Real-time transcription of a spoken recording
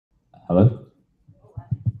Hello?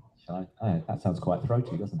 Shall I? Oh, that sounds quite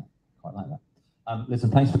throaty, doesn't it? Quite like that.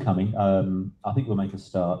 Listen, thanks for coming. I think we'll make a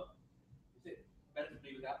start. Is it better to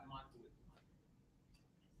be without the mic or with the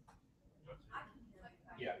mic?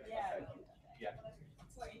 Yeah.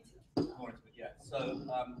 More intimate, yeah. So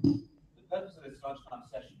the purpose of this lunchtime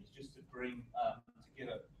session is just to bring, to give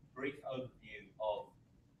a brief overview of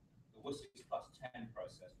the WSIS plus 10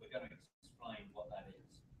 process. We're going to explain what that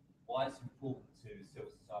is, why it's important to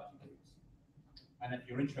civil society groups, and if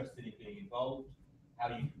you're interested in being involved, how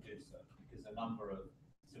you can do so, because a number of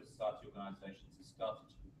civil society organisations have started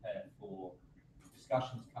to prepare for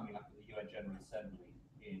discussions coming up at the UN General Assembly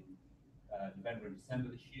in November and December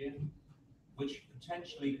this year, which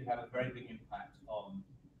potentially could have a very big impact on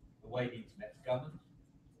the way the internet's governed,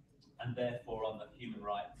 and therefore on the human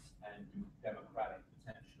rights and democratic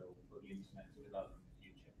potential for the internet to develop in the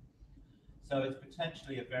future. So it's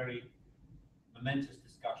potentially a very momentous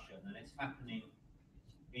discussion, and it's happening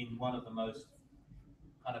in one of the most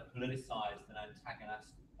kind of politicized and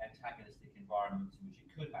antagonistic environments in which it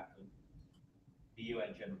could happen, the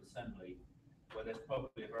UN General Assembly, where there's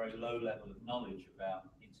probably a very low level of knowledge about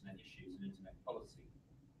internet issues and internet policy,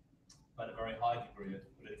 but a very high degree of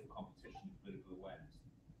political competition and political awareness.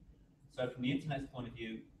 So from the internet's point of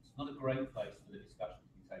view, it's not a great place for the discussion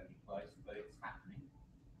to be taking place, but it's happening.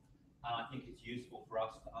 And I think it's useful for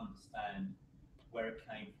us to understand where it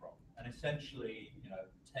came from. And essentially,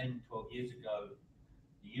 10, 12 years ago,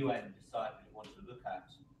 the UN decided it wanted to look at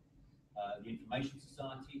the information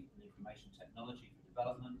society and information technology for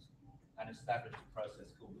development, and established a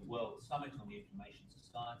process called the World Summit on the Information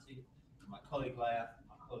Society. And my colleague Leah,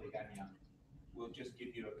 my colleague Anya, will just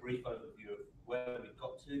give you a brief overview of where we've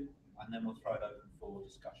got to, and then we'll throw it open for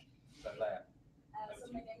discussion. So Leah. So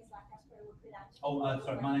my name is Puddephatt. Oh,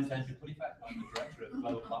 sorry, my name's Andrew Puddephatt. I'm the director of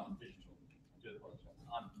Global Partners Digital. I do apologise.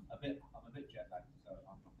 I'm a bit jet lagged, so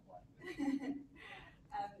I'm not quite.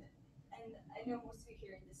 And I know most of you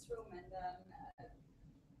here in this room, and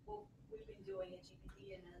what we've been doing at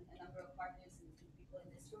GPT and a number of partners and people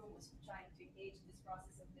in this room was trying to engage in this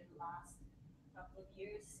process over the last couple of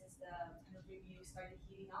years since the kind of review started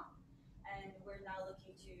heating up, and we're now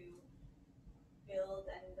looking to build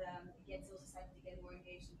and get civil society to get more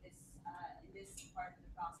engaged in this part of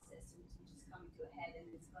the process, which is coming to a head, and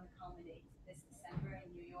it's going to culminate this December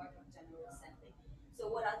in New York at General Assembly.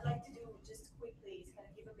 So what I'd like to do just quickly is kind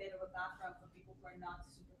of give a bit of a background for people who are not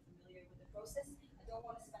super familiar with the process. I don't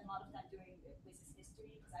want to spend a lot of time doing WSIS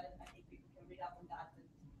history, because I think people can read up on that, and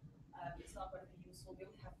it's not going to be useful. We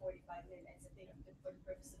only have 45 minutes. I think for the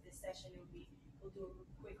purpose of this session, we'll do a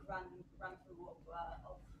quick run through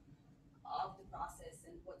of the process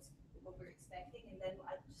and what we're expecting, and then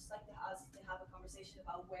I'd just like to ask to have a conversation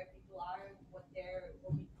about where people are, what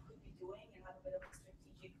we could be doing, and have a bit of a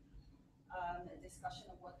strategic discussion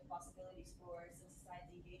of what the possibilities for civil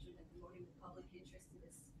society engagement and promoting the public interest in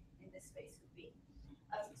this space could be.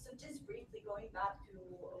 So just briefly going back to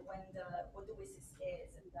what the WSIS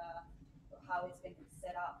is and how it's been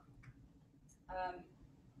set up.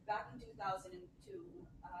 Back in 2002,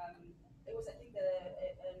 it was, I think,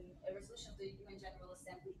 a resolution of the UN General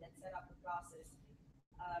Assembly that set up the process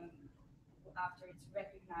after it's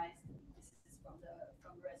recognized, this is from the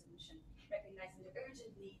resolution, recognizing the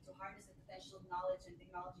urgent need to harness the potential of knowledge and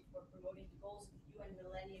technology for promoting the goals of the UN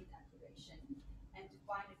Millennium Declaration, and to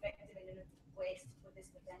find effective and innovative ways to put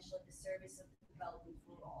this potential at the service of development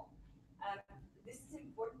for all. This is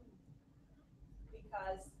important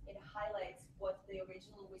because it highlights what the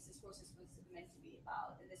original WSIS process was meant to be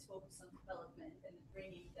about, and this focus on development and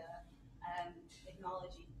bringing the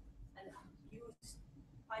technology and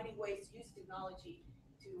finding ways to use technology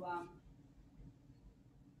to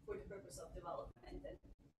for the purpose of development. And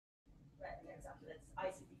right, exactly, that's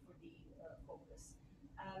ICT for the focus.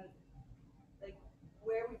 Like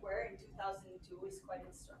where we were in 2002 is quite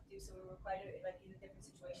instructive. So we were quite in a different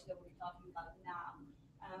situation that we're talking about now.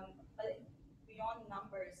 But beyond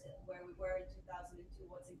numbers, where we were in 2002,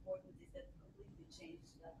 what's important is that it completely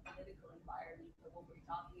changed the political environment of what we're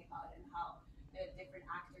talking about and how different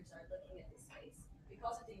actors are looking at this space.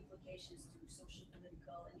 Because of the implications to social,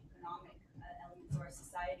 political, and economic elements of our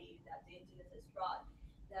society that the internet has brought,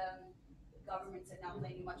 the governments are now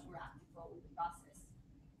playing a much more active role in the process.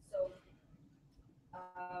 So,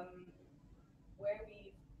 where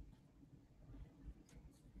we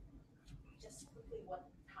just quickly what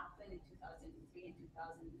happened in 2003 and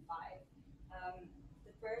 2005.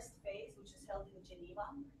 The first phase, which was held in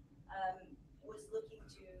Geneva, was looking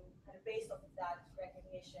to kind of based off of that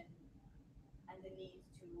recognition and the need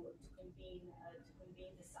to convene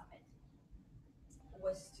the summit,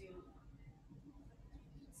 was to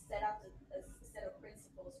set up the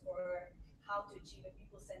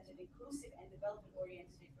inclusive and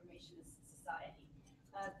development-oriented information society.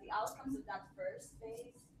 The outcomes of that first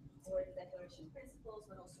phase were the declaration of principles,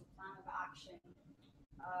 but also plan of action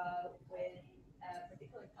with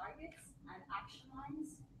particular targets and action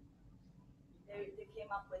lines. They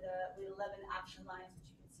came up with 11 action lines,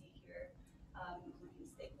 which you can see here,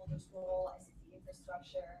 including stakeholders' role, ICT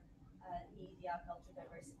infrastructure, media, culture,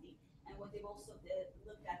 diversity. And what they've also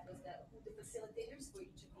looked at was who the facilitators for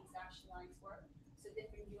each of these action lines were. So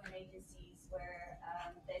different UN agencies were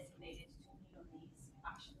designated to lead on these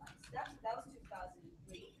action lines. That was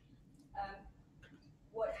 2003.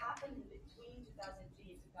 What happened in between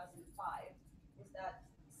 2003 and 2005 was that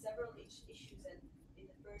several issues in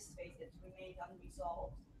the first phase that remained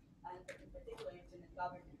unresolved, and in particular internet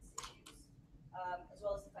governance issues, as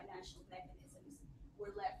well as the financial mechanisms,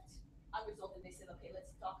 were left unresolved, and they said, okay,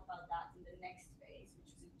 let's talk about that in the next phase,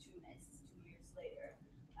 which was in Tunis 2 years later.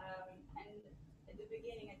 And at the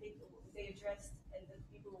beginning, I think they addressed, and the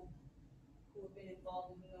people who have been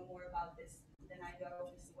involved and who know more about this than I do,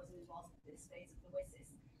 obviously wasn't involved in this phase of the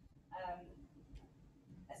WSIS.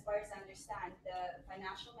 As far as I understand, the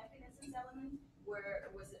financial mechanisms element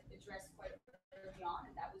was addressed quite early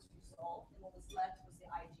on, and that was resolved. And what was left was the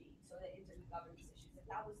IG, so the internet governance issues. And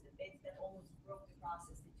that was the bit that almost broke the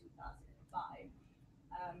process in 2005.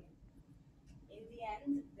 In the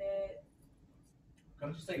end, Can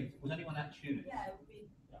I just say, was anyone at Tunis? yeah, it would be.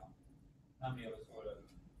 Yeah. How many of us were?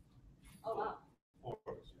 Oh wow. 4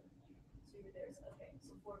 of us. So you were there, so okay,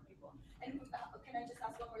 so 4 people. And can I just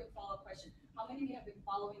ask one more follow-up question? How many of you have been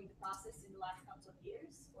following the process in the last couple of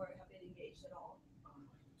years, or have been engaged at all?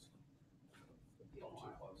 Not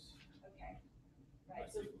too close. Okay, right.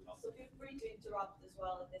 So feel free to interrupt as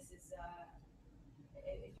well if this is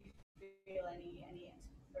if you feel any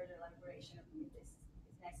further elaboration of this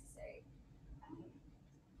is necessary.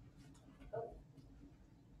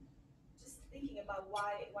 Just thinking about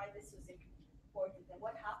why this was important and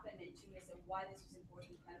what happened in Tunis and why this was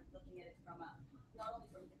important, kind of looking at it from not only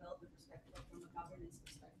from a development perspective, but from a governance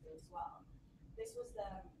perspective as well. This was the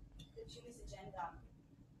Tunis agenda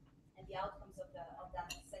and the outcomes of that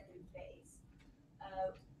second phase.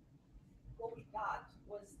 What we got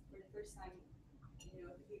was, for the first time,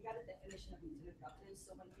 we got a definition of internet governance.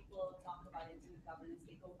 So when people talk about internet governance,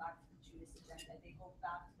 they go back to the Tunis agenda. They go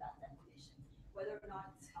back to that definition. Whether or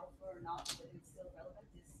not it's helpful or not, whether it's still relevant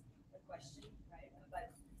is a question, right?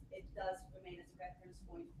 But it does remain as a reference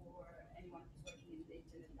point for anyone who's working in the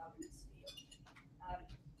internet governance field.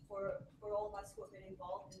 For all of us who have been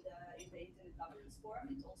involved in the Internet Governance Forum,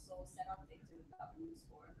 it also set up the Internet Governance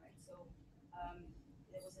Forum, right? So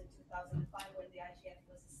it was in 2005 when the IGF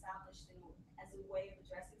was established as a way of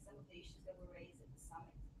addressing some of the issues that were raised at the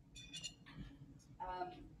summit.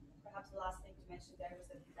 Perhaps the last thing to mention there was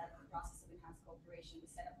that the process of enhanced cooperation was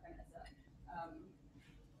set up kind of as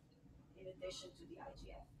in addition to the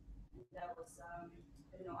IGF. And that was, I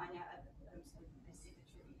don't know, Anya, I see that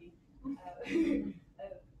you're eating.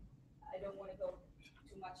 I don't want to go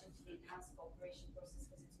too much into the enhanced cooperation process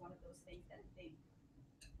because it's one of those things that they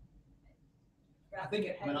I think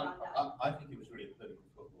it was really a political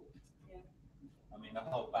football. Yeah. I mean, the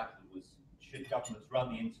whole battle was, should governments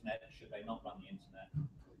run the internet? Should they not run the internet?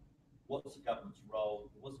 What's the government's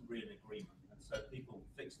role? There wasn't really an agreement. And so people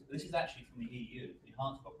fixed it. This is actually from the EU.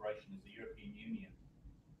 Enhanced cooperation is the European Union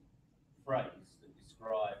phrase that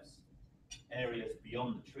describes areas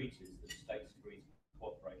beyond the treaties that states agree to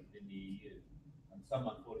cooperate within the EU. And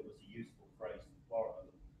someone thought it was a useful phrase to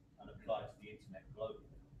borrow and apply to the internet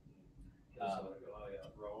globally. Also, a guy,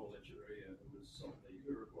 Raul Lecheria, who was on the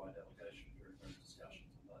Uruguay delegation during those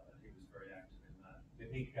discussions, and he was very active in that. Did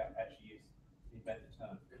he actually invent the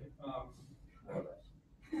term?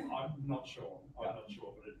 I'm not sure. I'm not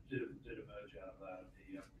sure, but it did emerge out of that.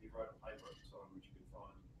 He wrote a paper at the time, which you can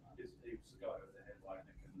find. He was the guy with the head like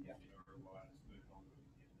in Uruguay and has moved on to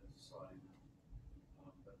the society now.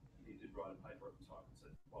 But he did write a paper at the time and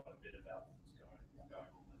said quite a bit about what was going on there.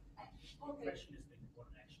 The question has been what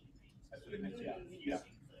it actually means. That's what it means, yeah.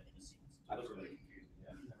 Confusing for innocence. Absolutely confusing,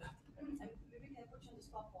 yeah. And maybe can I put you on the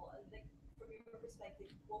spot, Paul? Like, from your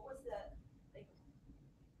perspective, what were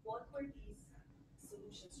these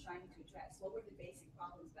solutions trying to address? What were the basic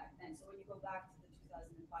problems back then? So when you go back to the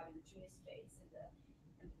 2005 and the Tunis phase and the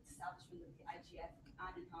establishment of the IGF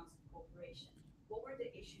and enhanced cooperation, what were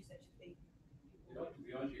the issues that you think? The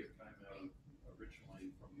IGF came out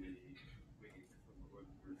originally from the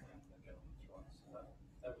working group on governance rights. So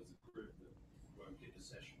that was the group that worked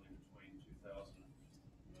intercessionally between 2005,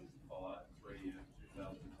 3 and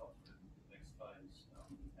 2005, the next phase,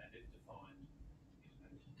 and it defined,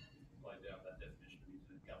 laid out that definition of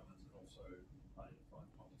internet governance and also identified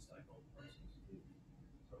multi-stakeholder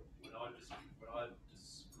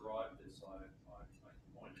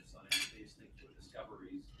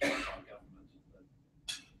discoveries by government that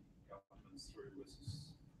governments through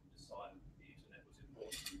WSIS decided that the internet was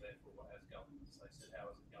important, and therefore, as governments, they said,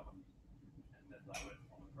 how is it governed? And then they went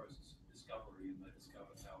on a process of discovery, and they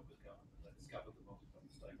discovered how it was governed. They discovered the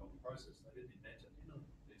multi-stakeholder process. They didn't invent it.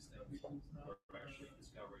 These things were actually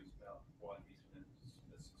discoveries about why the internet is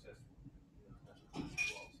as successful as it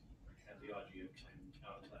was. And the IGF came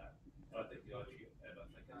out of that. And I think the IGF, and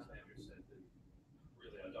I think as Andrew said, that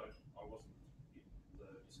really I wasn't in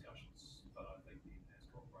the discussions, but I think the enhanced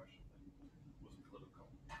cooperation thing was a political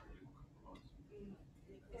compromise.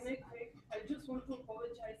 I just want to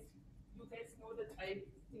apologize. You guys know that I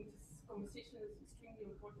think this conversation is extremely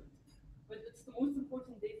important, but it's the most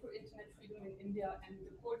important day for internet freedom in India, and the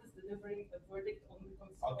court is delivering a verdict on the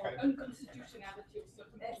unconstitutionality of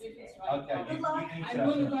certain provisions right now. Good luck. I'm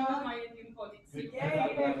going to go with my Indian colleagues. Good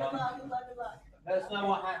Good luck. Let us know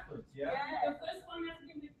what happens, yeah? The first one has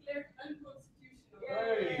been declared unconstitutional.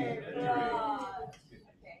 Hey,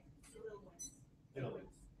 Okay. Little wins. Little wins.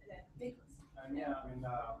 Big wins. Yeah, I mean,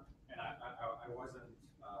 and I wasn't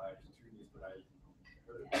in Tunis, but I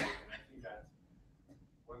heard about it, and I think that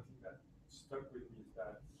one thing that stuck with me is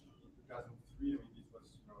that in 2003, I mean, this was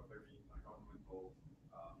a very governmental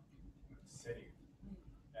setting,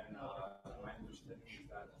 and my understanding is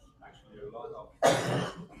that actually a lot of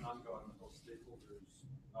non-governmental stakeholders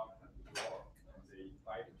not at the door, and they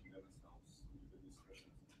fight to themselves into the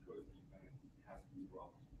discussions because the internet has been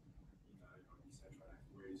brought in a decentralized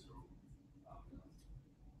way. So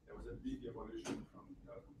there was a big evolution from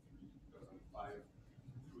 2003 to 2005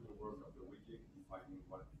 through the work of the wiki, defining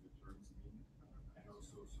what the terms mean, and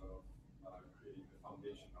also sort of creating the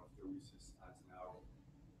foundation of the WSIS as now,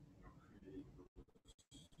 creating those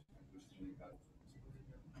understanding that.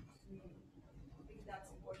 I think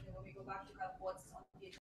that's important. When we go back to kind of what's on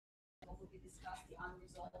the agenda, what will be discussed, the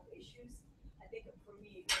unresolved issues. I think for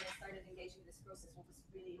me, when I started engaging in this process, what was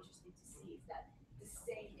really interesting to see is that the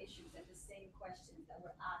same issues and the same questions that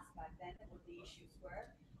were asked back then, what the issues were,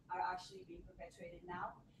 are actually being perpetuated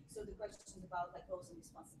now. So the questions about like roles and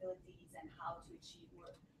responsibilities and how to achieve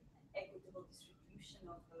more equitable distribution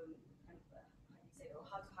of how do you say, or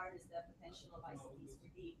how to harness the potential of ICTs for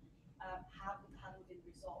the haven't been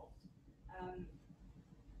resolved.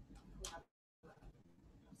 We have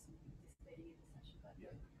some participating in the session, but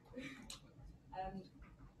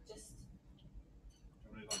just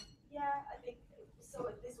yeah, I think so.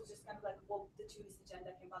 This was just kind of like what the Tunis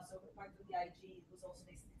agenda came about. So part of the IG was also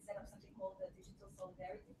they set up something called the Digital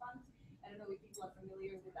Solidarity Fund. I don't know if people are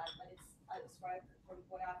familiar with that, but it's from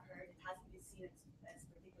what I've heard, it hasn't been seen as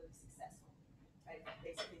particularly successful. Right?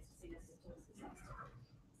 Basically, it's seen as a total disaster.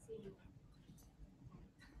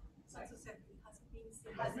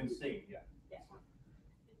 Has been seen, yeah. Yeah.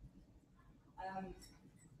 And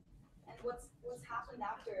what's happened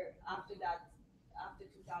after 2005,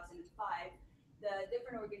 the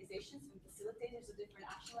different organizations and facilitators of different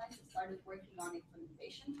action lines have started working on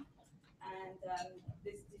implementation. And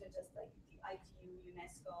this didn't just like the ITU,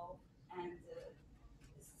 UNESCO, and the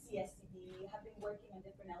CSTD have been working on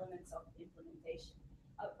different elements of implementation.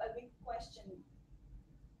 A big question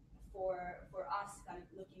for us, kind of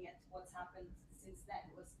looking at what's happened since then,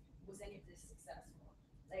 was any of this successful?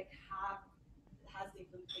 Like, has the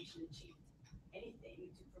implementation achieved anything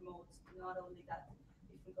to promote not only that?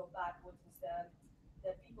 If we go back, what was the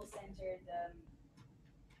people-centered?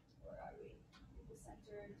 Where are we?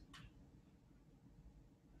 People-centered,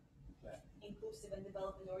 inclusive and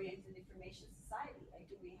development-oriented information society. Like,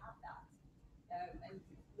 do we have that? And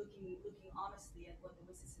looking honestly at what the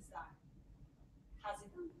WSIS has done, has it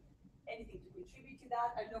done anything to contribute to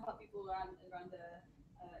that? I don't know how people around in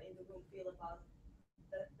the room feel about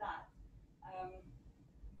that.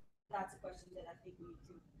 That's a question that I think we need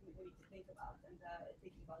to think about, and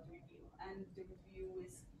thinking about the review. And the review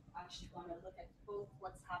is actually going to look at both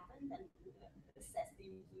what's happened and assess the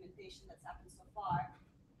implementation that's happened so far,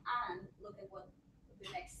 and look at what the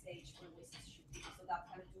next stage for WSIS should be. So that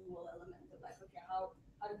kind of dual element of like, okay, how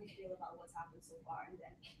do we feel about what's happened so far, and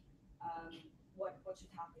then what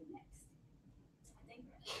should happen next? I think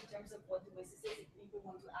in terms of what the WSIS is, if people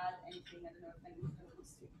want to add anything, I don't know if anyone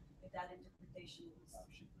wants to, if that interpretation was.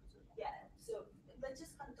 Yeah, so let's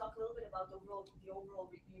just kind of talk a little bit about the overall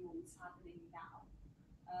review and what's happening now.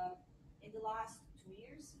 In the last 2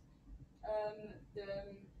 years,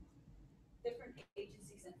 the different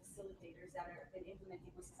agencies and facilitators that have been implementing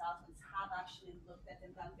WSIS outcomes have actually looked at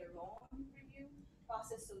and done their own review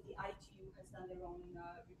process. So the ITU has done their own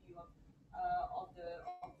review of the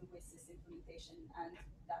WSIS implementation, and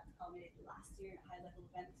that culminated last year in a high-level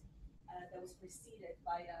event that was preceded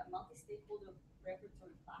by a multi-stakeholder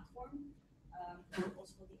regulatory platform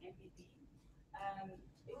also called the MPP.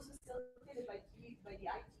 It was facilitated by the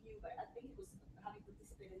ITU, but I think it was having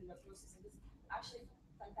participated in the process. It was actually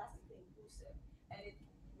fantastically inclusive, and it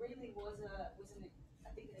really was an I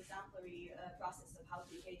think an exemplary process of how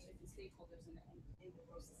to engage different stakeholders in the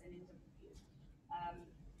process and in the review.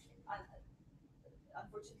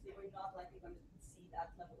 Unfortunately, we're not likely going to see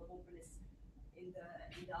that level of openness in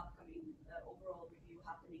the upcoming overall review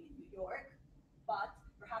happening in New York. But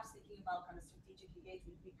perhaps thinking about kind of strategic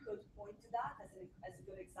engagement, we could point to that as a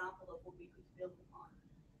good example of what we could build upon.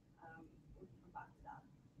 We'll come back to that.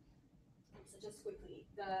 So just quickly,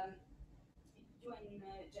 the UN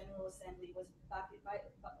General Assembly was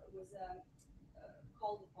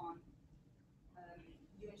called upon.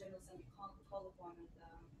 UN General Assembly called upon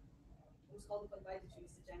was called upon by the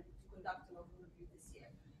Tunisian Agenda to conduct an overall review this year,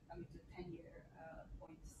 coming to a 10-year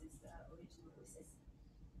point since the original WSIS.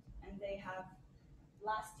 And they have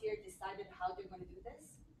last year decided how they're going to do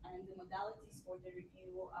this, and the modalities for the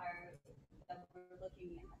review are that we're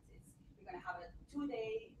looking at. We're going to have a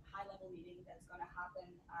 2-day high-level meeting that's going to happen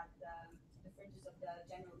at the fringes of the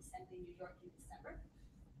General Assembly in New York in December,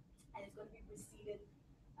 and it's going to be preceded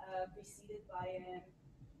by an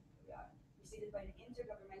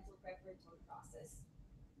intergovernmental preparatory process,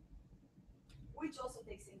 which also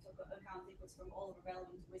takes into account inputs from all of the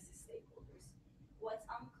relevant WSIS stakeholders. What's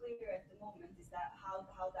unclear at the moment is that how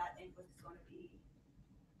that input is going to be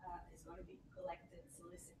collected,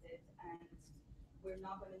 solicited, and we're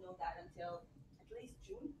not going to know that until at least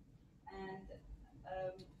June. And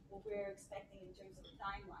what we're expecting in terms of a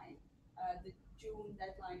timeline, the June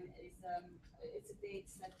deadline is it's a date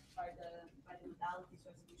set by the modalities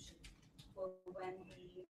resolution for when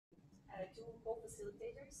the two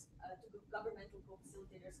co-facilitators, two governmental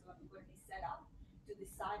co-facilitators are going to be set up to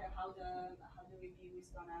decide on how the review is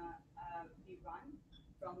going to be run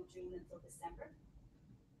from June until December,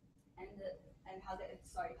 and how the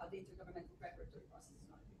intergovernmental preparatory process is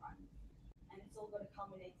going to be run. And it's all going to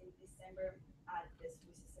culminate in December at this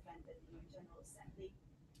WSIS event at the UN General Assembly.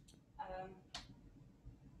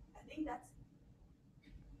 I think that's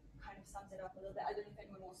kind of sums it up a little bit. I don't know if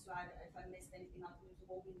anyone wants to add, if I missed anything out into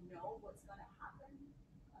what we know, what's going to happen.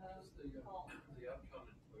 The outcome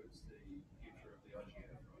includes the future of the IGF,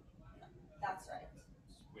 right? That's right.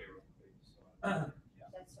 That's where it will be decided.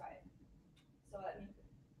 That's right. So I mean,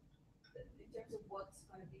 in terms of what's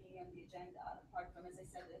going to be on the agenda, apart from, as I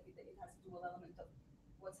said, I think that it has a dual element of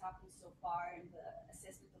what's happened so far in the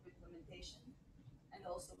assessment of implementation, and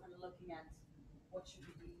also kind of looking at what should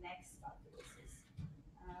we do next after this.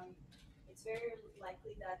 It's very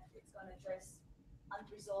likely that it's going to address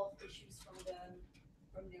unresolved issues from the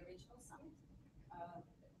original summit,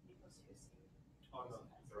 because you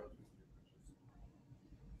see.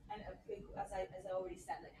 And as I already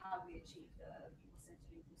said, like how we achieve the people-centered,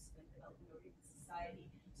 inclusive, and development-oriented society.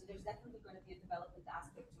 So there's definitely going to be a development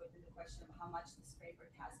aspect to it, and the question of how much this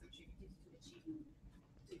framework has contributed to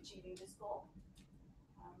achieving this goal.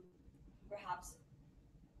 Perhaps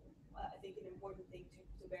I think an important thing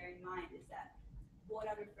to bear in mind is that what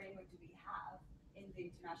other framework do we have in the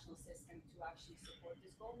international system to actually support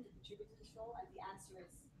this goal and to contribute to this goal? And the answer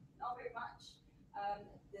is not very much.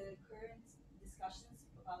 The current discussions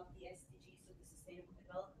about the SDGs, so the Sustainable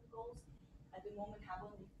Development Goals, at the moment have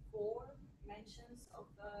only 4 mentions of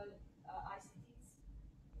ICTs.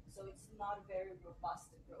 So it's not a very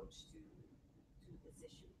robust approach to this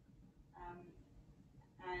issue.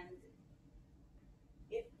 And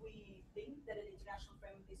if we think that an international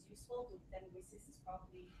framework is useful, then WSIS is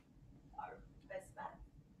probably our best bet.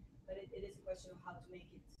 But it is a question of how to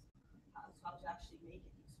make it, how to actually make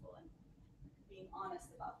it useful, and being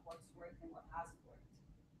honest about what's worked and what hasn't worked.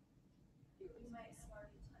 You might have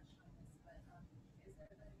already touched on this, but is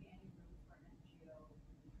there going to be any room for NGO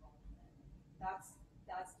involvement? That's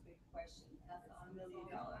the big question. That's a $1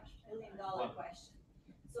 million question.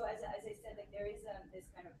 So as I said, like there is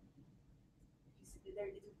this kind of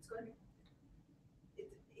it's going to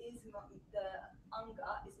be, the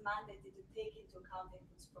UNGA is mandated to take into account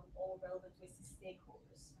inputs from all relevant WSIS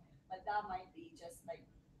stakeholders, but that might be just like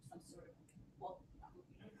some sort of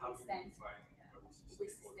extent.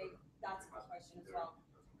 That's a good question as well.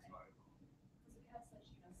 Because we have such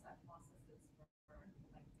set processes for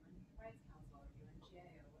like Human Rights Council or UNGA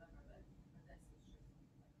or whatever, but this is just like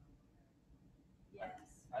Yes.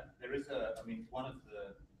 There is a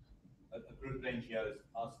group of NGOs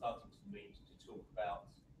are starting to meet to talk about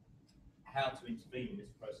how to intervene in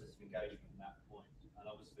this process of engagement from that point. And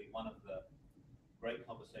obviously one of the great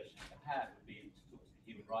conversations to have would be to talk to the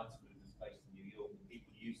human rights movements based in New York, the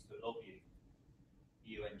people used to lobbying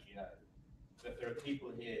the UNGO, But if there are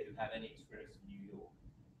people here who have any experience in New York,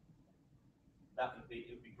 it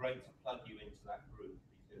would be great to plug you into that group,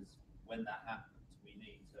 because when that happens, we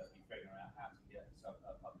need to be figuring out how to get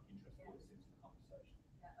public interest voice into the conversation.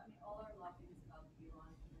 Yeah, I mean, all our lobbying is about the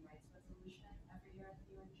UN human rights resolution every year at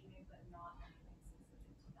the UNGA, but not anything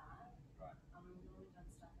specific to that. Right. We've only done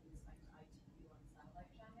stuff in respect to ITU and satellite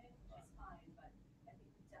jamming, which is fine, but I think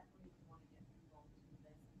we definitely would want to get involved in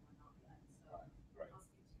this and we're not yet. So Right. I'll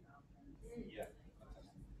speak to you after. Yeah.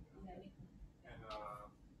 And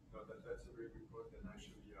no, that's a very good point. And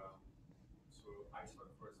actually, so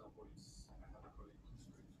Iceland, for example, I have a colleague who's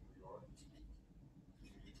going to New York to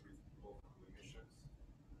meet with people from the missions.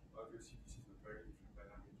 Obviously, this is a very different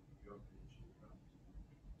dynamic in New York than in Geneva.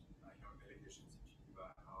 Delegations in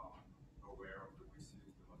Geneva are aware of the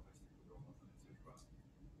WSIS, the multi-stakeholder model, etc.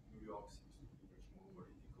 New York seems to be much more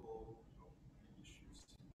political, big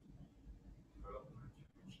issues, development,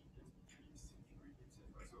 you mentioned peace, security,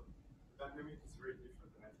 etc. So the dynamic is very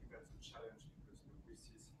different, and I think that's a challenge because the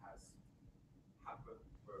WSIS has happened,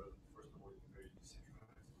 well, first of all, in a very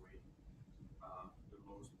decentralized way. The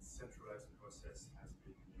most centralized process has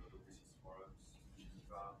been, the WSIS forums,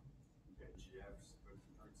 Geneva, NGFs, but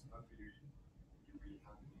it's not really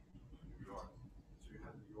happening in New York. So you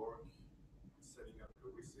have New York setting up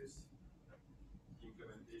the WSIS, the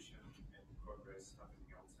implementation and progress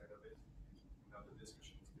happening outside of it. Now the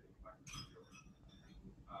discussion is getting back to New York.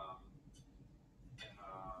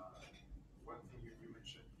 One thing you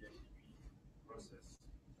mentioned, the MVP process.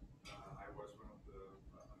 I was one of the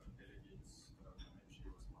delegates from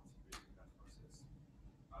NGO responsible in that process.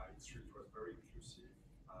 It was very inclusive,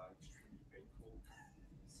 extremely painful,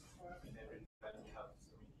 and every time you have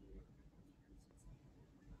so many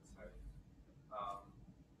inside.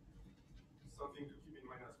 Something to keep in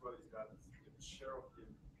mind as well is that the chair of the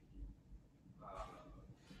MVP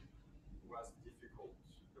was difficult,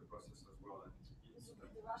 the process as well. And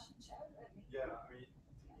The Russian chair? yeah, I mean,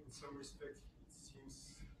 in some respects, it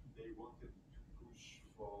seems they wanted to push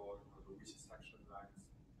for the WSIS action lines,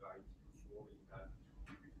 the ITU's role in that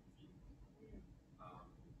to reconvene.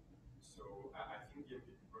 So I think the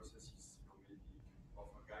MVP process is maybe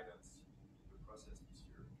offer guidance in the process this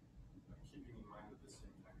year, keeping in mind at the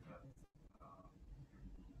same time that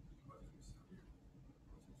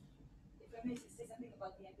If I may say something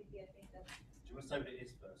about the MVP, I think that Do you want to say what it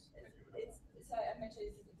is first? so I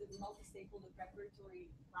mentioned it's the multi-stakeholder preparatory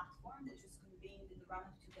platform, which was convened in the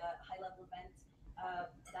run-up to the high-level event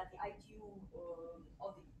that the ITU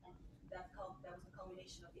that was the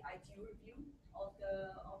culmination of the ITU review of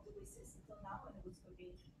the WSIS until now, and it was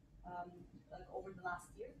convened like over the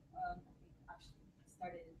last year. I think actually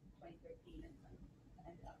started in 2013 and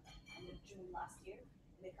ended up in June last year.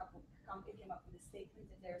 And they came up with a statement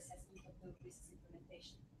in their assessment of the WSIS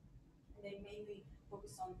implementation. And they mainly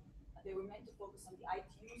focus on. They were meant to focus on the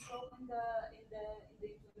ITU's role in the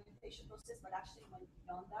implementation process, but actually went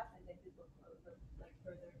beyond that, and they did look like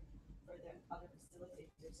further other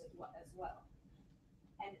facilitators as well.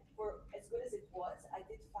 And for as good as it was, I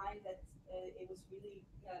did find that it was really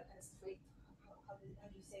kind of straight. How do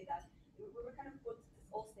you say that? We were kind of put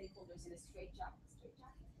all stakeholders in a straitjacket.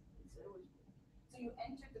 So you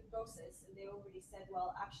entered the process, and they already said,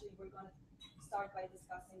 well, actually, we're going to start by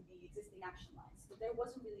discussing the existing action lines. But there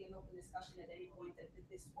wasn't really an open discussion at any point that did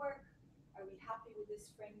this work? Are we happy with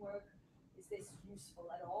this framework? Is this useful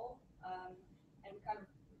at all? And we kind of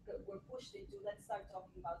were pushed into, let's start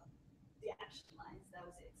talking about the action lines. That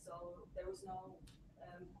was it. So there was no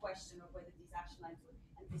question of whether these action lines were,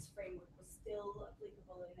 and this framework was still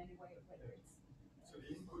applicable in any way, or whether it's. So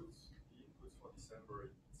the inputs for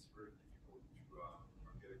December, it's very difficult to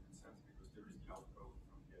get a consensus because there is the outcome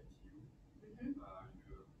from the ITU.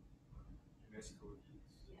 UNESCO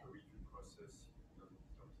did a review process in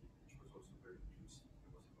 2013, which was also very inclusive.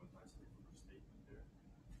 There was a multi-stakeholder statement there.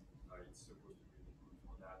 It's supposed to be input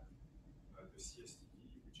for that. The CSTD,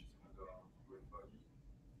 which is another UN body,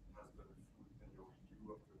 has done a full 10-year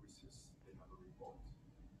review of the WSIS. They have a report.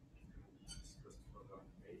 It's going to be discussed further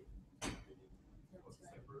in May, beginning of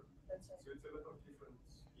December. That's right. So it's a lot of different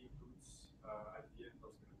inputs. At the end,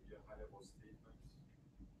 there's going to be a high-level statement,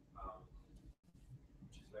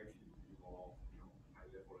 which is likely to be more,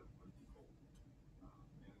 high-level and political.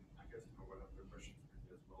 And I guess, one of the questions will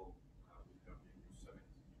be as well with the new summit.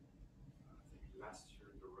 I think last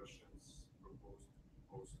year the Russians proposed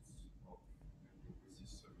hosts of the new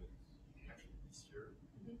WSIS summit. Actually, this year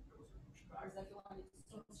there was a pushback. Is that the one in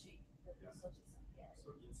Sochi? Yeah. Sochi, yeah.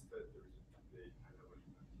 So instead, there is a two-day high-level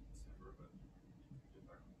event in December, but we need to get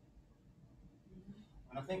back on.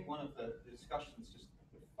 And I think one of the discussions, just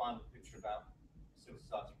a final picture about, so civil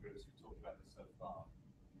society groups who've talked about this so far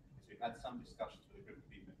is we've had some discussions with a group of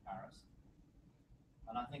people in Paris.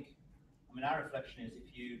 And I think, I mean, our reflection is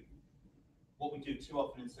what we do too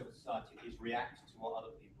often in civil society is react to what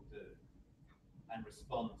other people do and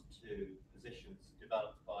respond to positions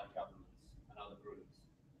developed by governments and other groups.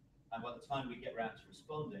 And by the time we get around to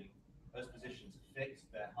responding, those positions are fixed,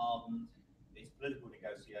 they're hardened, it's political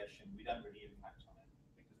negotiation, we don't really impact on it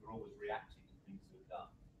because we're always reacting to things that are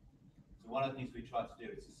done. So one of the things we try to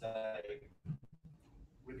do is to say,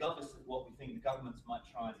 regardless of what we think the governments might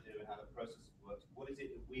try and do and how the process works, what is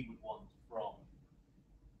it that we would want from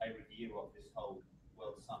a review of this whole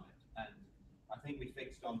World Summit? And I think we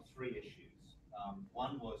fixed on 3 issues.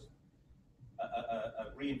 One was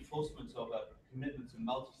a reinforcement of a commitment to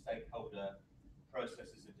multi-stakeholder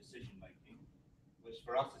processes and decision-making, which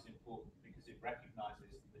for us is important because it recognises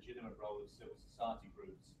the legitimate role of civil society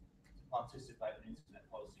groups to participate in internet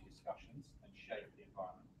policy discussions and shape the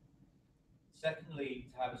environment. Secondly,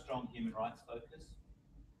 to have a strong human rights focus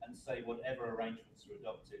and say whatever arrangements are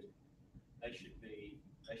adopted, they should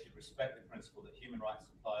respect the principle that human rights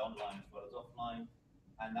apply online as well as offline,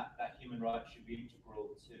 and that human rights should be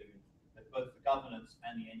integral to both the governance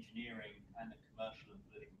and the engineering and the commercial and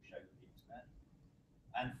political shape of the internet.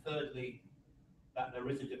 And thirdly, that there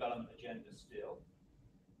is a development agenda still,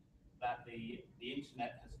 that the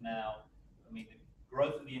internet has now, I mean, the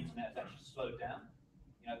growth of the internet has actually slowed down.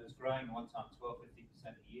 You know, it was growing at one time 12–15%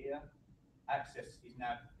 a year. Access is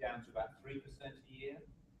now down to about 3% a year.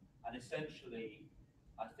 And essentially,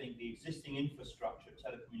 I think the existing infrastructure of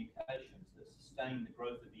telecommunications that sustained the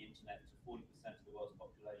growth of the internet to 40% of the world's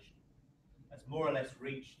population has more or less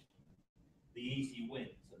reached the easy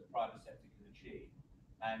wins that the private sector can achieve.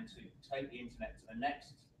 And to take the internet to the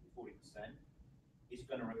next 40% is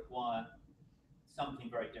going to require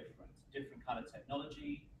something very different. Different kind of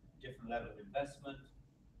technology, different level of investment,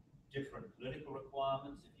 different political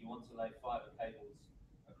requirements. If you want to lay fiber cables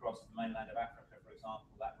across the mainland of Africa, for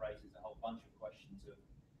example, that raises a whole bunch of questions of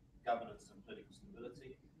governance and political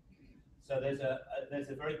stability. So there's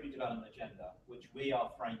a very good development agenda, which we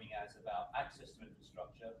are framing as about access to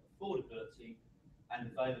infrastructure, affordability, and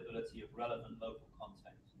availability of relevant local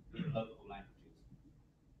content in local languages.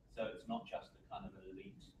 So it's not just a kind of an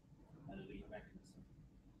elite mechanism.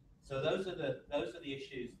 So those are the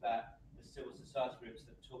issues that the civil society groups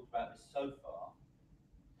that have talked about this so far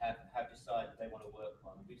have decided they want to work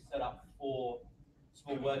on. And we've set up 4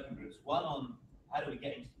 small working groups. One on how do we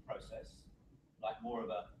get into the process, like more of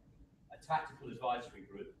a tactical advisory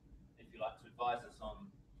group, if you like, to advise us on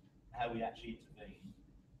how we actually intervene.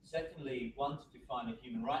 Secondly, one to define a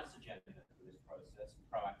human rights agenda for this process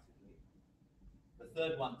proactively. The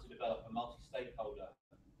third one to develop a multi-stakeholder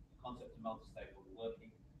concept of multi-stakeholder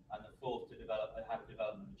working, and the fourth to have a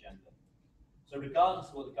development agenda. So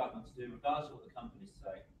regardless of what the governments do, regardless of what the companies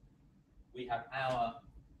say, we have our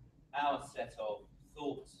set of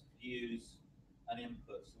thoughts, views, and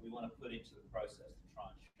inputs that we want to put into the process to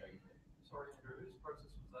try and shape it. Sorry, Andrew, whose process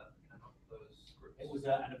was that? Came up with those groups? It was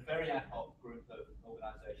a very ad hoc group of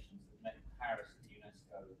organisations that met in Paris at the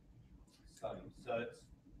UNESCO site. So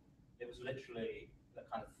it was literally the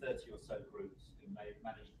kind of 30 or so groups who managed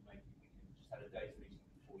to make it. We just had a day's meeting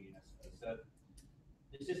before UNESCO. So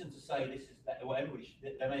this isn't to say this is that, well,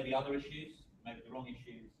 there may be other issues, maybe the wrong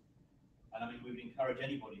issues, and I mean we would encourage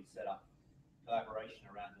anybody to set up collaboration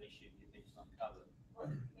around an issue that you think is uncovered. Well,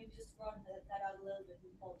 maybe just broaden that out a little bit,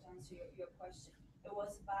 Paul, to answer your question. It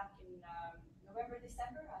was back in November,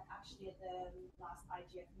 December, actually at the last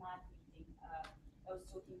IGF MAD meeting. I was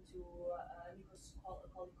talking to Nico's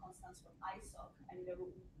colleague Constance from ISOC, and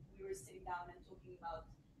we were sitting down and talking about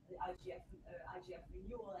the IGF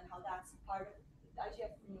renewal and how that's part of the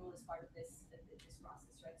IGF renewal is part of this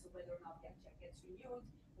process, right? So whether or not the IGF gets renewed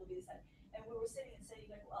will be decided. And we were sitting and saying,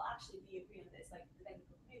 like, well, actually, we agree on this. Like, the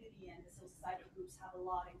technical community and the civil society groups have a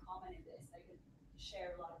lot in common in this. They can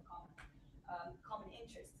share a lot of common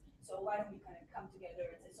interests. So why don't we kind of come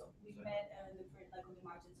together and say, so we met on the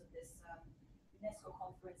margins of this UNESCO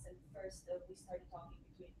conference, and first we started talking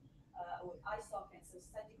between with ISOC and civil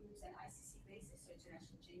society groups and ICC basis, so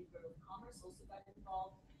International Chamber of Commerce also got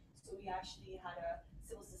involved. So we actually had a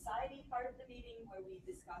civil society part of the meeting where we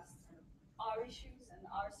discussed our issues and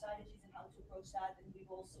our strategies and how to approach that. And we've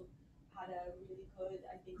also had a really good,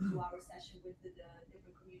 I think, 2-hour session with the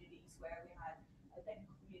different communities where we had a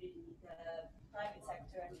technical community, the private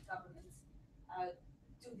sector, and the governments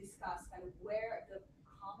to discuss kind of where the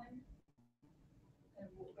common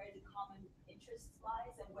interest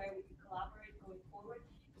lies and where we can collaborate going forward.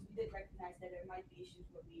 Because we did recognize that there might be issues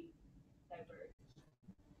where we diverge.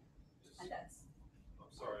 And that's. I'm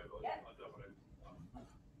sorry, but yeah. I don't want to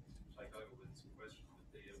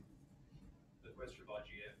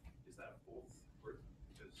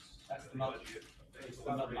That's the multi. I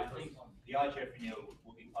think the IGF renewal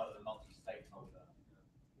will be part of the multi-stakeholder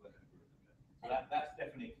working group. So that's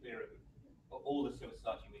definitely clearer. But all the civil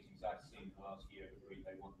society meetings I've seen in the last year agree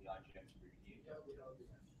they want the IGF to be renewed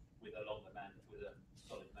with a longer mandate, with a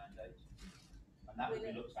solid mandate, and that will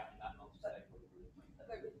be looked at in that multi-stakeholder group.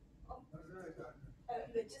 But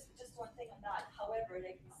just one thing on that. However,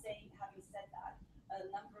 like having said that, a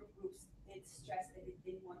number of groups did stress that they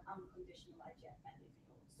didn't want unconditional IGF mandate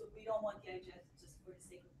renewal. So we don't want the IGF just for the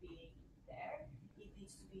sake of being there. It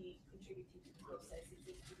needs to be contributing to the process. It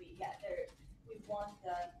needs to be we want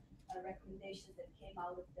the recommendations that came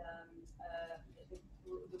out of the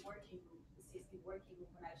working group, the CSP working group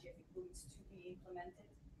on IGF includes to be implemented.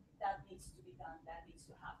 That needs to be done. That needs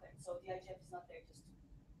to happen. So the IGF is not there just to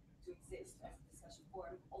exist as a discussion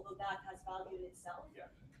forum, although that has value in itself. Yeah.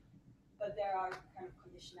 But there are kind of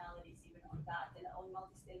conditionalities even on that and on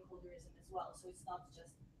multi-stakeholderism as well. So it's not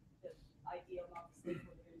just the idea of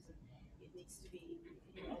multi-stakeholderism. It needs to be,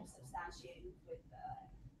 substantiated with, I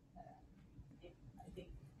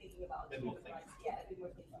think, thinking about A bit more human rights. Yeah, a bit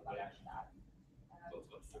more thinking about that. Lots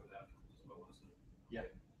got to do with outcomes as well, isn't it? Yeah.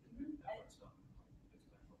 That's done.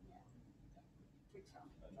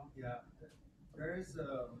 Yeah, there is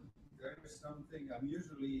something. I'm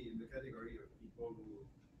usually in the category of people who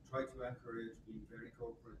try to encourage being very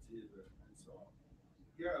cooperative and so on.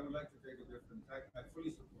 Here, I would like to take a different tack. I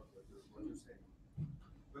fully support what you're saying,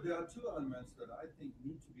 but there are two elements that I think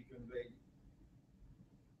need to be conveyed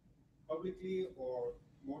publicly or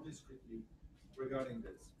more discreetly regarding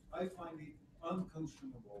this. I find it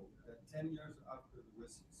unconscionable that 10 years after the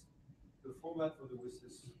WSIS, the format for the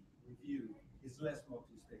WSIS review is less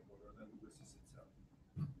multi-stakeholder than the WSIS itself.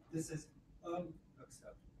 This is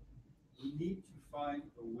unacceptable. We need to find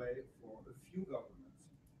a way for a few governments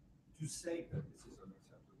to say that this is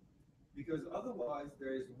unacceptable. Because otherwise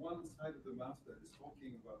there is one side of the mouth that is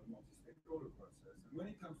talking about the multi-stakeholder process. And when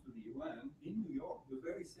it comes to the UN, in New York, the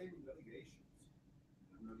very same delegations,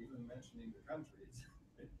 I'm not even mentioning the countries,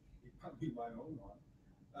 it might be my own one,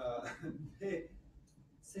 they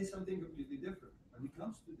say something completely different. When it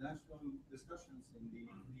comes to national discussions in the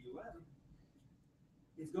UN,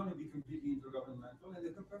 it's going to be completely intergovernmental, and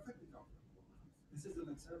they're perfectly comfortable. This is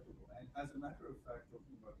unacceptable. And as a matter of fact,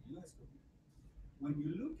 talking about UNESCO, when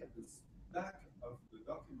you look at the back of the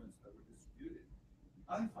documents that were distributed,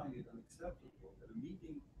 I find it unacceptable that a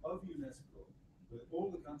meeting of UNESCO with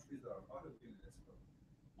all the countries that are part of UNESCO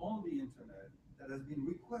on the internet that has been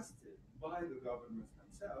requested by the governments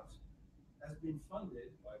themselves has been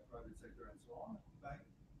funded by private sector and so on by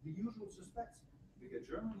the usual suspects. You get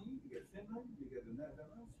Germany, you get Finland, you get the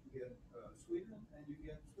Netherlands, you get Sweden, and you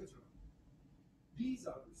get Switzerland. These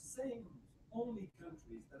are the same only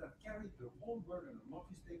countries that have carried the whole burden of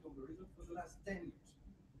multi-stakeholderism for the last 10 years.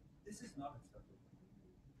 This is not acceptable.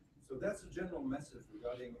 So that's a general message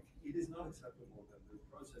regarding it is not acceptable that the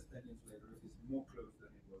process 10 years later is more closed than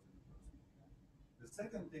it was in the first. The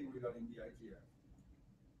second thing regarding the IGF,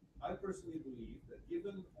 I personally believe that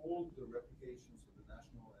given all the replications of the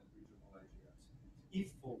national and regional IGFs,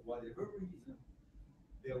 if for whatever reason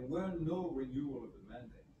there were no renewal of the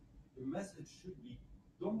mandate, the message should be,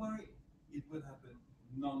 don't worry, it will happen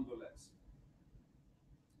nonetheless.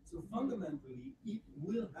 So fundamentally, it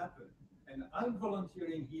will happen. And I'm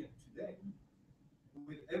volunteering here today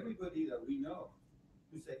with everybody that we know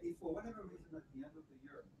to say, if for whatever reason at the end of the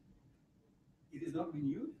year, it is not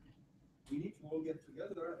renewed, we need to all get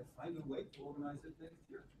together and find a way to organize it next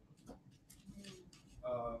year.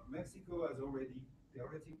 Mexico has already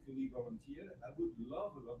theoretically volunteered. I would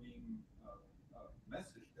love a lobbying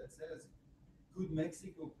message that says, could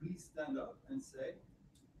Mexico please stand up and say,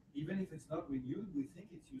 even if it's not renewed, we think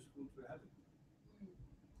it's useful to have it.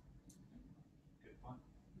 Good point.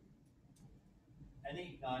 I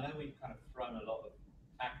know we've kind of thrown a lot of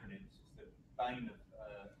acronyms. It's the bane of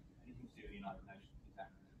anything to do with the United Nations is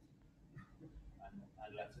acronyms and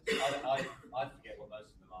letters. I forget what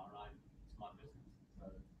most of them are, and it's my business. So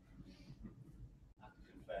I have to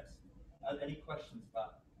confess. Any questions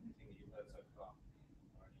about anything that you've heard so far?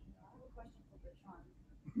 I have a question for Bertrand.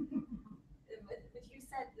 But you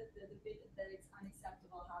said that the bit that it's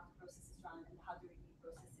unacceptable how the process is run and how the review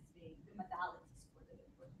process is being, the modalities for the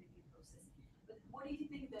review process. But what do you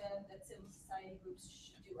think that civil society groups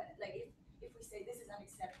should do? Like if we say this is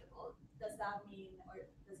unacceptable, does that mean, or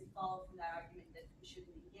does it follow from that argument that we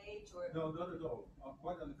shouldn't engage? Or no, not at all.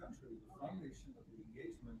 Quite on the contrary, the foundation of the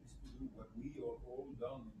engagement is to do what we are all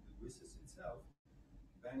done in the WSIS itself,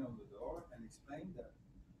 bang on the door and explain that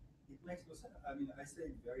it makes no sense. I mean, I say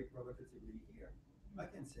it very provocatively here. I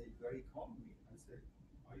can say it very calmly. I say,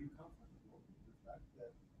 are you comfortable with the fact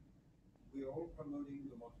that all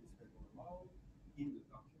promoting the multi-stakeholder model in the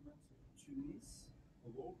documents of Tunis,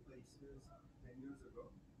 of all places, 10 years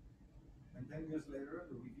ago. And 10 years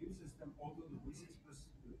later, the review system, although the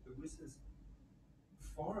WSIS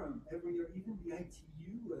forum every year, even the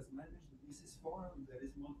ITU has managed the WSIS forum that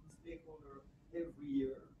is multi-stakeholder every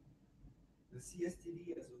year. The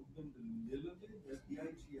CSTD has opened a little bit as the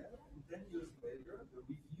IGF, and 10 years later, the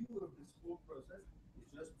review of this whole process is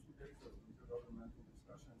just 2 days of intergovernmental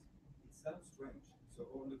discussions. It sounds strange. So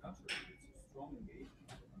on the contrary, it's a strong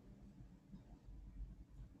engagement.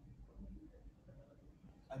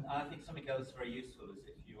 And I think something else very useful is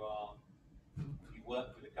if you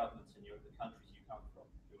work with the governments in the countries you come from,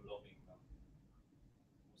 you're lobbying them,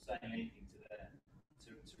 or saying anything to them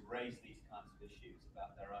to raise these kinds of issues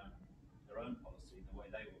about their own policy and the way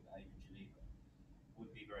they will behave in Geneva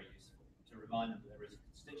would be very useful. To remind them that there is a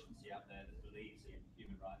constituency out there that believes in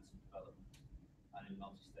human rights and development and in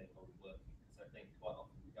multi-stakeholder working, because I think quite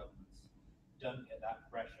often the governments don't get that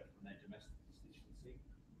pressure from their domestic constituency.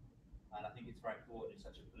 And I think it's very important in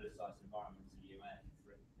such a politicized environment as the UN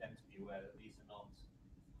for them to be aware that this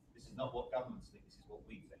is not what governments think, this is what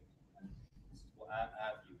we think. And this is what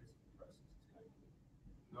our view is of the process is going through.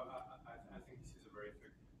 No, I think this is a very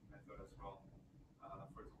effective method as well.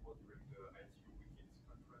 For example, during the ITU Weekends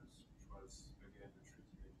conference, which was again a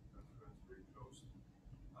treaty-making conference, very close,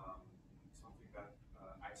 something that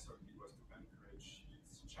ISOC did was to encourage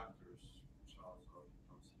its chapters, which are sort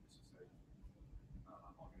of civil society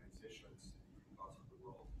organizations in different parts of the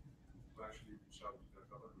world, to actually reach out to their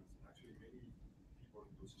governments. And actually, many people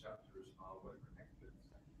in those chapters are well connected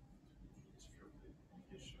to the Ministry of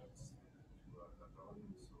Communications and to their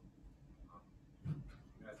governments. So,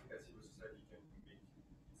 I think that civil society can make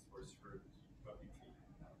its voice heard publicly,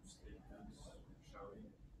 statements,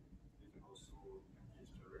 shouting. They can also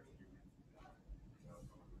engage directly with governments as well.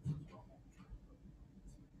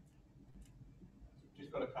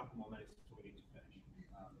 Just got a couple more minutes before we need to finish.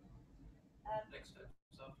 Next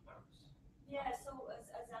steps after Paris. Yeah, so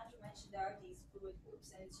as Andrew mentioned, there are these fluid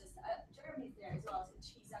groups, and it's just Jeremy's there as well. So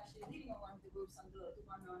she's actually leading on one of the groups on the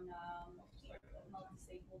one on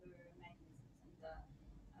multi-stakeholder mechanisms,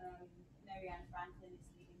 and Marianne Franklin is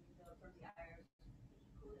leading from the IRB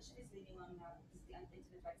coalition, is leading on the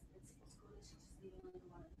Internet Rights Principles Coalition. She's leading on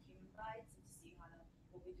the one on human rights, and to see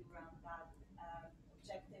what we do around that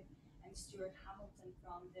objective. And Stuart Hamilton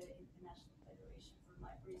from the International Federation for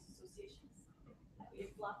Libraries Associations.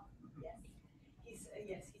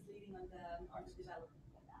 Yes, he's leading on the development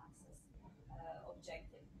and access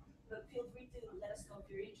objective. But feel free to let us know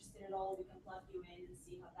if you're interested at all. We can plug you in and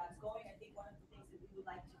see how that's going. I think one of the things that we would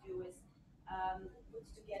like to do is put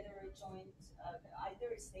together a joint,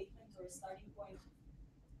 either a statement or a starting point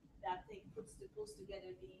that pulls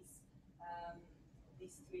together these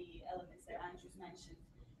 3 elements that Andrew's mentioned,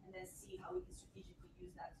 and then see how we can strategically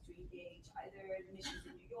use that to engage either the missions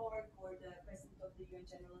in New York or the President of the UN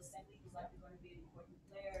General Assembly, who's likely going to be an important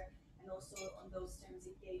player, and also on those terms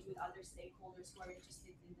engage with other stakeholders who are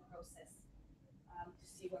interested in the process to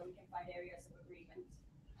see where we can find areas of agreement.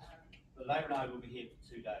 But Labour and I will be here for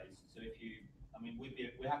 2 days, so if you,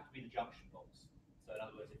 we have to be the junction box. So in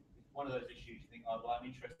other words, if one of those issues you think, oh, well, I'm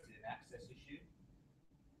interested in access issue,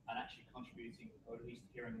 and actually contributing, or at least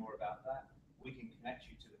hearing more about that, we can connect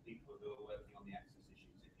you to the people who are working on the access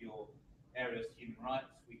issues. If your area is human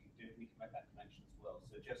rights, we can make that connection as well.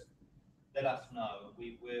 So just let us know.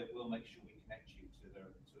 We'll make sure we connect you to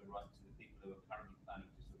the people who are currently planning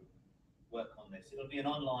to sort of work on this. It'll be an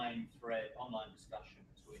online discussion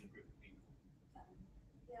between a group of people.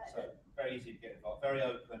 So very easy to get involved, very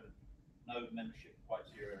open, no membership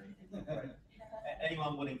criteria or anything.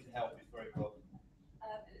 Anyone willing to help is very welcome.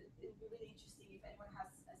 It'd be really interesting if anyone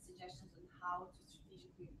has suggestions on how to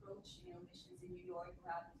strategically approach, missions in New York who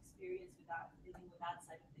have experience with that, dealing with that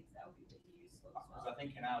side of things. That would be really useful as well. Because I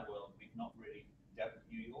think in our world we've not really dealt with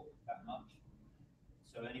New York that much.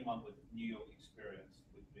 So anyone with New York experience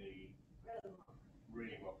would be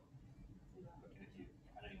really welcome. Looking at you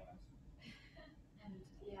and anyone else. And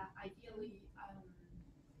yeah, ideally,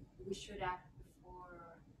 we should act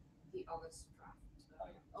before the August draft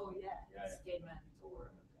statement,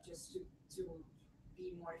 or just to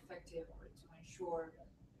be more effective, or to ensure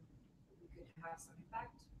we could have some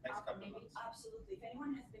impact. Next couple of months. Absolutely. If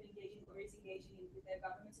anyone has been engaging or is engaging with their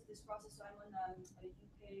governments in this process, so I'm on a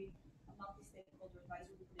UK multi-stakeholder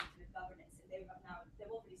advisory group into the governance, and they've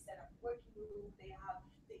already set up a working group. They have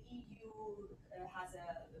the EU has a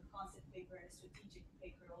concept paper and a strategic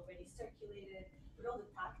paper already circulated with all the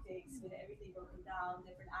tactics, with everything broken down,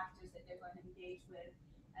 different actors that they're going to engage with,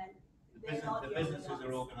 and the businesses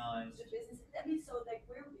are organized. The businesses, so like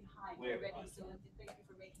we're behind. be able to already, find so thank you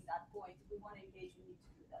for making that point. If we want to engage, we need to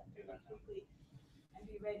do that Do very that now. quickly and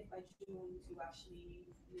be ready by June to actually,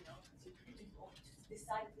 to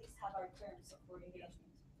decide, at least have our terms for engagement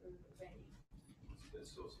ready. There's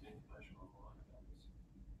source of information online about this.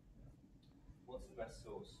 What's the best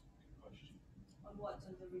source? Good question. On what?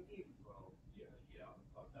 On the review? Well, yeah,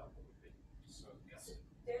 about what we've been discussing.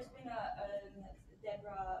 There's been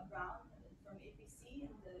Deborah Brown from APC,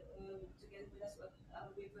 and together with us,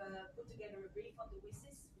 we've put together a brief on the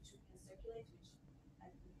WSIS, which we can circulate, which I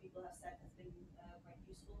think people have said has been quite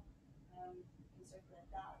useful. We can circulate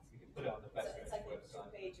that. You can put it on the best It's like a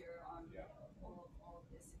website. two-pager on Yeah. all of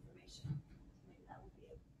this information. Maybe that would be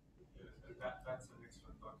a good That's an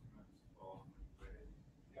excellent document on Reddit.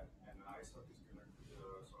 Yeah. And ISOC is connected to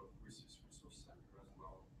the sort of WSIS resource center as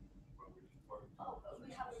well, where we can talk.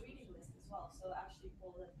 we have a reading list as well. So actually,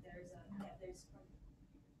 Paul,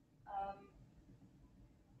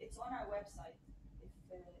 it's on our website. If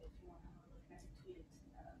you want to have a look, I can tweet it.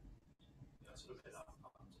 That's sort of been up to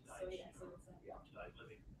So date. yeah, so it's Up to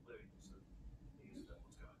date living sort of news about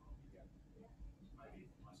what's going on. Yeah. Maybe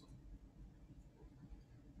myself.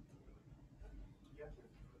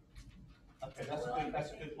 Okay,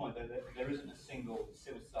 that's a good point. There isn't a single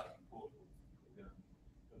civil society portal,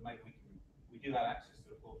 but maybe we do have access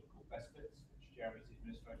to a portal called Best Bits, which Jeremy's the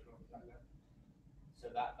administrator of like that. So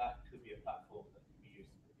that could be a platform that can be used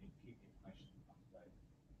to keep the information up to date.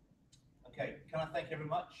 Okay, can I thank you very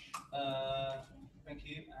much? Thank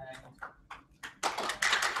you, and as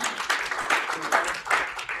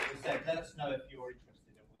I said, let us know if you're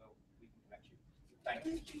interested, and we can connect you.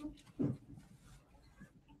 Thank you.